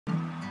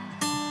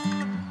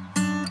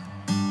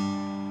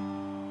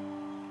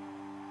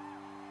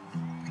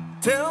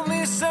Tell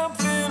me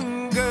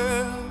something,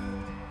 girl.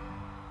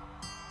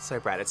 So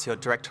Brad, it's your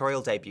directorial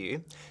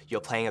debut,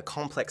 you're playing a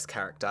complex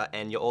character,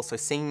 and you're also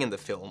singing in the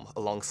film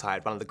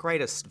alongside one of the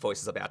greatest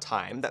voices of our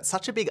time. That's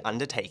such a big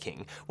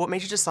undertaking. What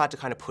made you decide to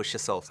kind of push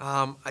yourself?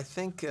 I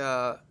think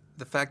the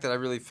fact that I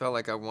really felt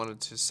like I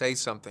wanted to say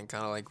something,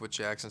 kind of like what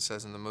Jackson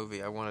says in the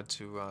movie. I wanted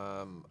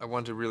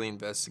to really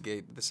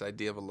investigate this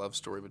idea of a love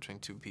story between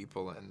two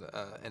people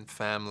and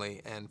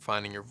family and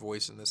finding your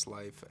voice in this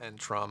life and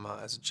trauma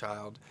as a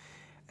child.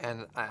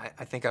 And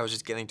I think I was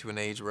just getting to an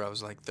age where I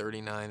was like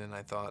 39, and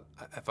I thought,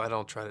 if I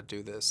don't try to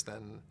do this,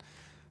 then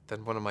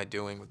what am I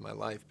doing with my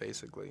life,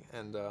 basically?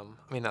 And I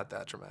mean, not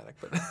that dramatic,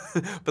 but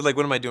but like,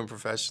 what am I doing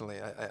professionally?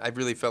 I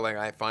really felt like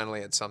I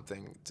finally had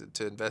something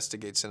to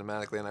investigate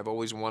cinematically, and I've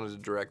always wanted to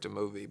direct a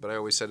movie, but I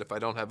always said if I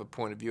don't have a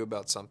point of view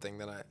about something,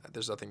 then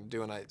there's nothing to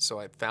do, and so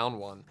I found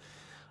one.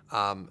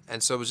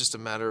 And so it was just a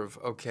matter of,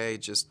 okay,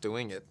 just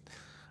doing it.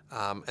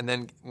 And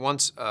then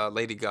once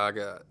Lady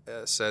Gaga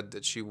said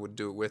that she would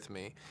do it with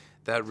me,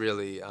 that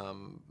really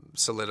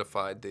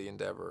solidified the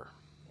endeavor.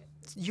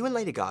 You and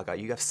Lady Gaga,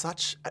 you have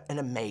such an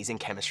amazing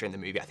chemistry in the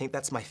movie. I think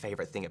that's my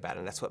favorite thing about it,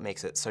 and that's what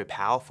makes it so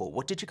powerful.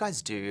 What did you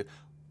guys do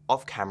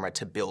off camera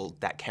to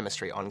build that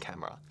chemistry on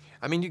camera?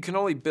 I mean, you can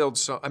only build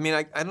so. I mean,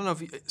 I don't know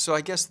if. So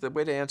I guess the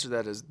way to answer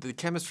that is the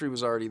chemistry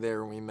was already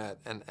there when we met,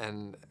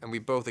 and we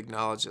both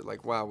acknowledged it.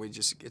 Like, wow,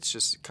 it's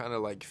just kind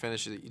of like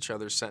finish each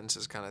other's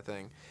sentences kind of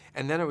thing.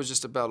 And then it was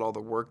just about all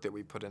the work that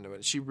we put into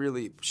it. She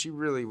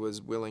really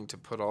was willing to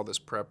put all this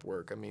prep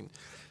work. I mean,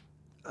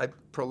 I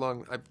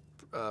prolonged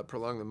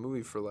the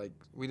movie for like,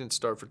 we didn't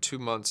start for 2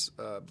 months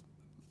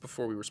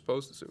before we were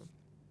supposed to.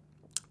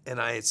 And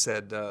I had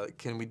said,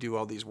 can we do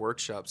all these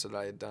workshops that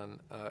I had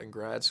done in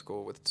grad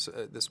school with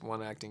this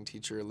one acting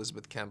teacher,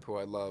 Elizabeth Kemp, who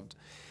I loved,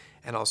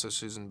 and also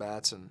Susan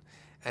Batson.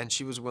 And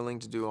she was willing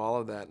to do all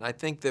of that. And I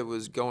think that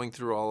was going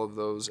through all of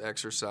those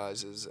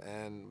exercises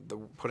and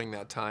putting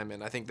that time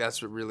in, I think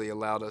that's what really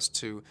allowed us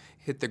to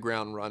hit the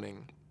ground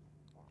running.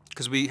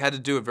 Because we had to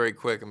do it very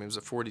quick. I mean, it was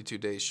a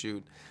 42-day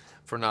shoot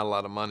for not a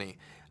lot of money.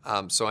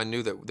 So I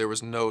knew that there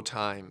was no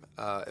time.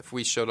 If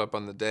we showed up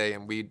on the day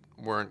and we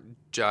weren't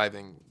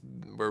jiving,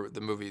 where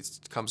the movie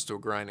comes to a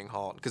grinding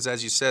halt. Because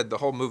as you said, the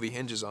whole movie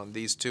hinges on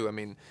these two. I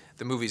mean,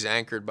 the movie's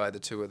anchored by the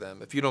two of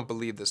them. If you don't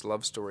believe this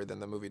love story,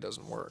 then the movie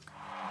doesn't work.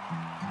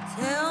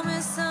 Tell me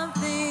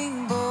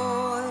something, boy.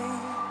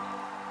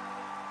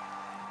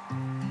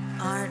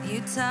 Aren't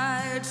you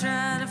tired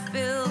trying to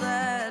fill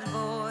that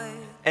void?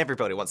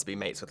 Everybody wants to be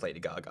mates with Lady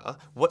Gaga.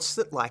 What's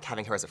it like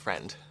having her as a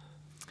friend?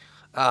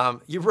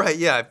 You're right,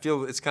 yeah, I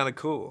feel it's kind of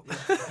cool.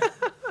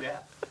 Yeah.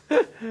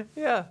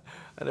 Yeah,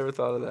 I never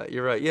thought of that.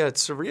 You're right. Yeah,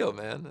 it's surreal,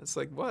 man. It's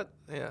like, what?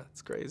 Yeah,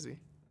 it's crazy.